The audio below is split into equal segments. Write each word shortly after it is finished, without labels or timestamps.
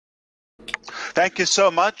Thank you so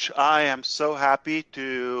much. I am so happy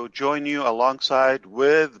to join you alongside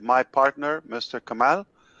with my partner, Mr. Kamal.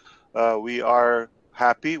 We are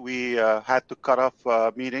happy. We had to cut off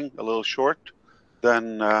a meeting a little short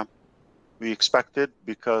than we expected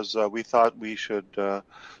because we thought we should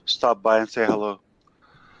stop by and say hello.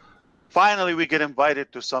 Finally, we get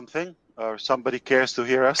invited to something, or somebody cares to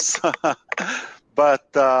hear us.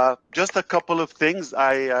 But just a couple of things.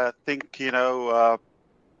 I think,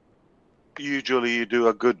 usually you do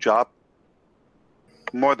a good job,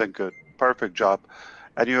 more than good, perfect job,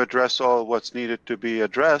 and you address all what's needed to be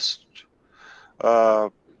addressed.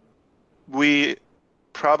 We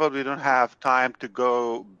probably don't have time to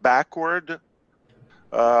go backward.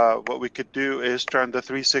 What we could do is turn the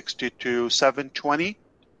 360 to 720,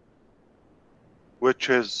 which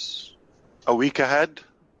is a week ahead.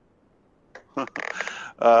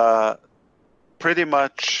 Pretty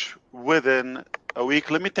much within a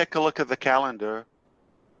week. Let me take a look at the calendar.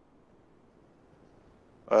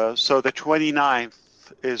 So the 29th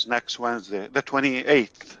is next Wednesday, the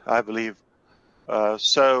 28th, I believe.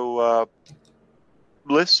 So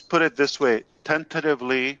let's put it this way.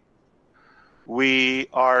 Tentatively, we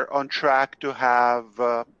are on track to have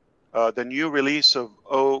the new release of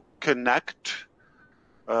O Connect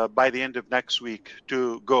by the end of next week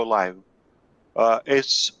to go live.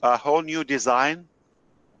 It's a whole new design.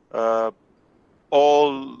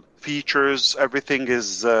 All features, everything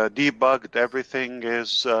is debugged, everything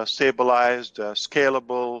is stabilized,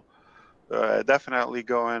 scalable, definitely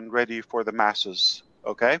going ready for the masses,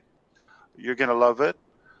 okay? You're gonna love it.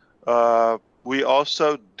 We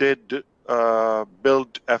also did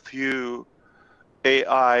build a few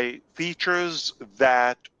AI features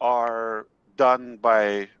that are done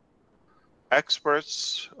by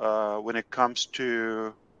experts when it comes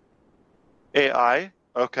to AI,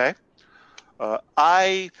 okay?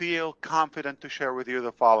 I feel confident to share with you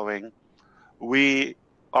the following. We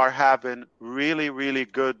are having really, really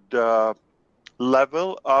good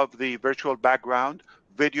level of the virtual background,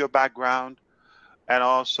 video background, and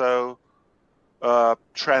also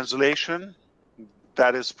translation.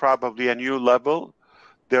 That is probably a new level.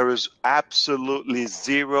 There is absolutely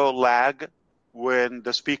zero lag when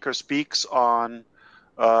the speaker speaks on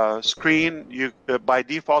screen. By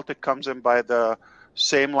default, it comes in by the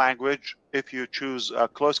same language if you choose a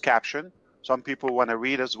closed caption. Some people want to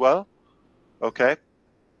read as well. Okay,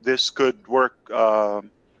 this could work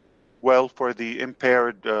well for the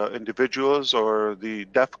impaired individuals or the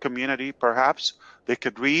deaf community, perhaps. They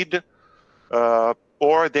could read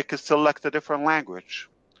or they could select a different language.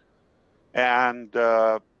 And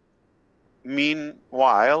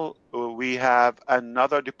meanwhile, we have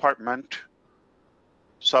another department.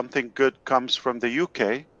 Something good comes from the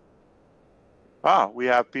UK. We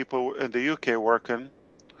have people in the UK working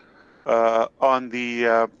on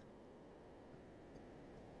the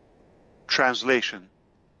translation,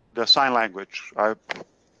 the sign language. I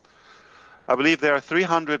believe there are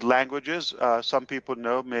 300 languages. Some people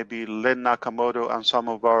know, maybe Lynn Nakamoto and some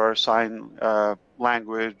of our sign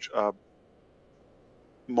language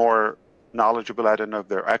more knowledgeable. I don't know if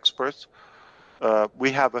they're experts. We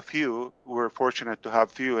have a few. We're fortunate to have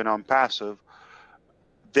few in Onpassive.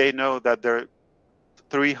 They know that there are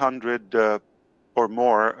 300 or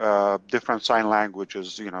more different sign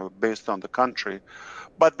languages, based on the country.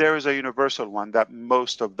 But there is a universal one that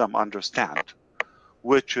most of them understand,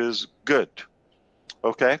 which is good,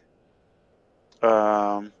 okay?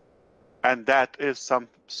 And that is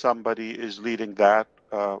somebody is leading that.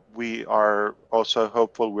 We are also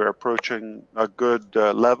hopeful we're approaching a good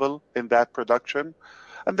level in that production.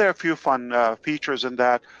 And there are a few fun features in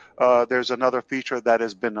that. There's another feature that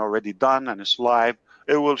has been already done and is live.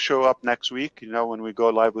 It will show up next week, when we go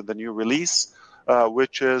live with the new release,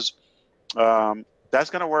 which is, that's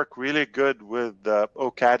going to work really good with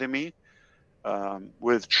Academy,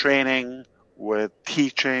 with training, with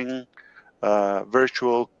teaching,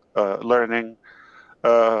 virtual learning.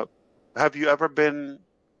 Have you ever been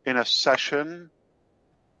in a session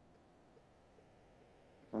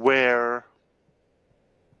where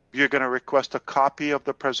you're going to request a copy of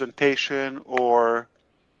the presentation or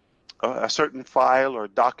a certain file or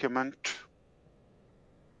document?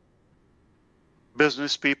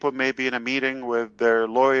 Business people may be in a meeting with their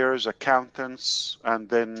lawyers, accountants, and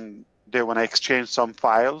then they want to exchange some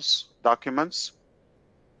files, documents.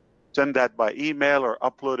 Send that by email or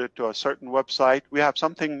upload it to a certain website. We have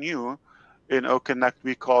something new in OConnect.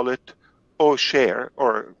 We call it OShare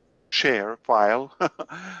or share file.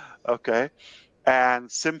 Okay.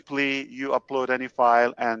 And simply you upload any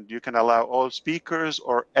file and you can allow all speakers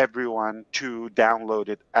or everyone to download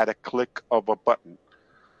it at a click of a button.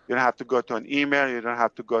 You don't have to go to an email. You don't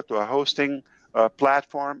have to go to a hosting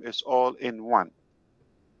platform. It's all in one.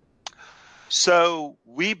 So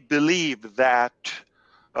we believe that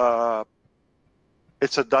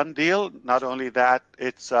it's a done deal. Not only that,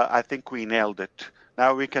 it's I think we nailed it.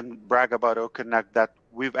 Now we can brag about OConnect that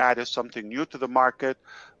we've added something new to the market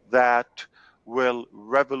that will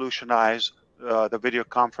revolutionize the video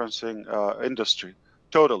conferencing industry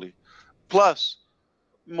totally. Plus,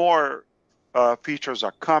 more features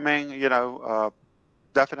are coming.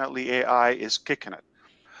 Definitely AI is kicking it.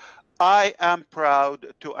 I am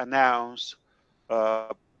proud to announce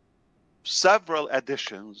several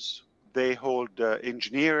additions. They hold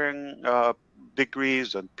engineering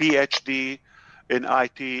degrees and PhD in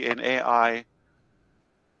IT and AI.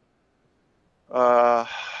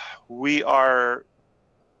 We are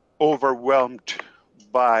overwhelmed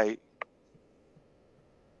by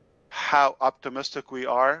how optimistic we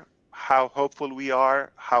are, how hopeful we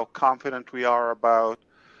are, how confident we are about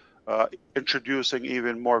introducing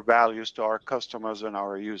even more values to our customers and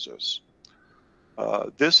our users.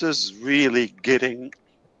 This is really getting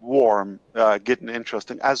warm, getting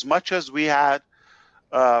interesting. As much as we had,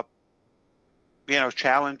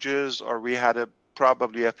 challenges, or we had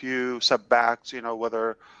probably a few setbacks,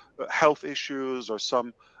 whether health issues or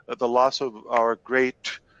the loss of our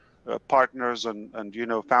great partners and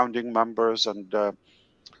founding members and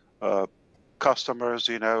customers.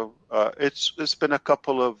 It's been a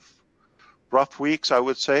couple of rough weeks, I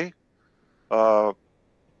would say.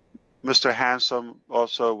 Mr. Handsome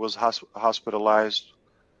also was hospitalized.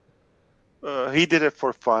 He did it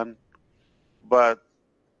for fun, but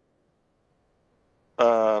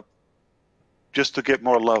just to get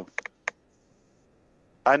more love.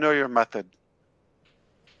 I know your method.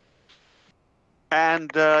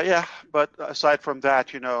 And but aside from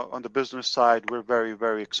that, on the business side, we're very,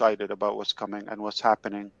 very excited about what's coming and what's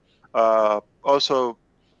happening. Also,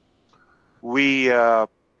 we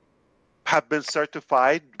have been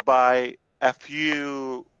certified by a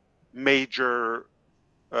few major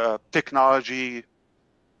technology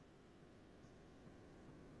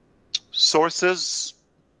sources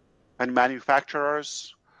and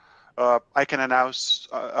manufacturers. I can announce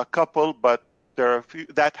a couple, but there are a few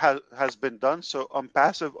that has been done. So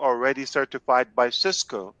Onpassive already certified by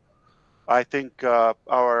Cisco. I think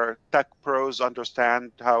our tech pros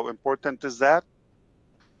understand how important is that.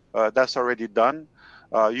 That's already done.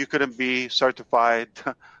 You couldn't be certified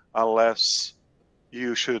unless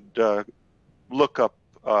you should look up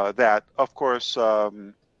that. Of course,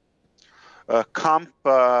 Comp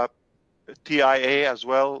TIA as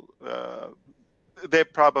well. They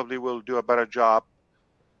probably will do a better job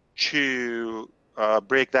to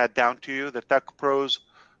break that down to you. The tech pros,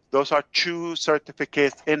 those are 2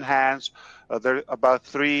 certificates in hands. There are about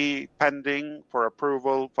 3 pending for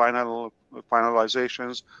approval,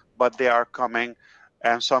 finalizations, but they are coming,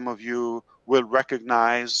 and some of you will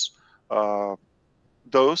recognize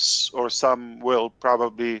those, or some will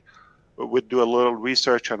probably would do a little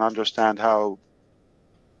research and understand how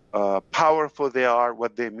powerful they are,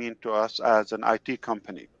 what they mean to us as an IT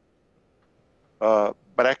company.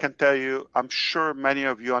 But I can tell you, I'm sure many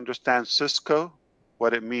of you understand Cisco,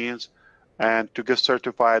 what it means, and to get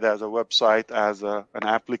certified as a website, as an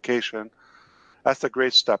application, that's a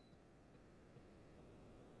great step.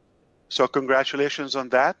 So congratulations on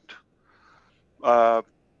that.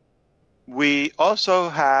 We also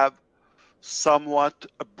have somewhat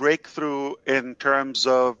a breakthrough in terms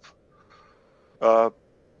of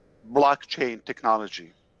blockchain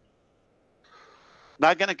technology.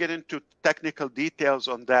 Not going to get into technical details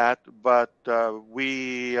on that, but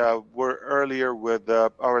we were earlier with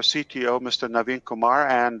our CTO, Mr. Naveen Kumar,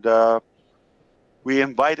 and we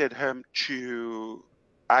invited him to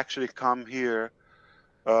actually come here.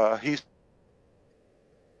 He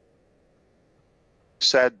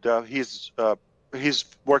said he's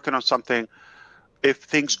working on something. If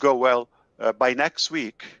things go well, by next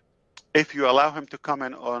week, if you allow him to come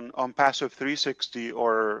in on Onpassive 360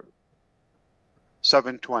 or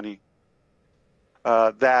 720,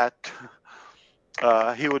 that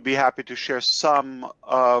he would be happy to share some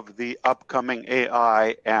of the upcoming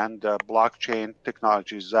AI and blockchain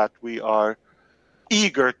technologies that we are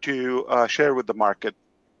eager to share with the market.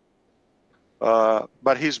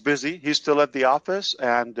 But he's busy. He's still at the office,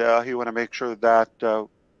 and he want to make sure that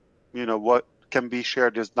what can be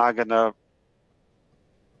shared is not going to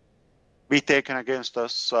be taken against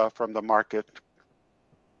us from the market.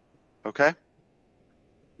 Okay?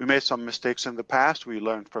 We made some mistakes in the past. We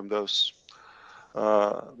learned from those.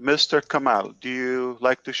 Mr. Kamal, do you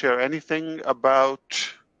like to share anything about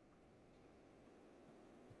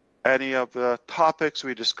any of the topics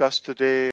we discussed today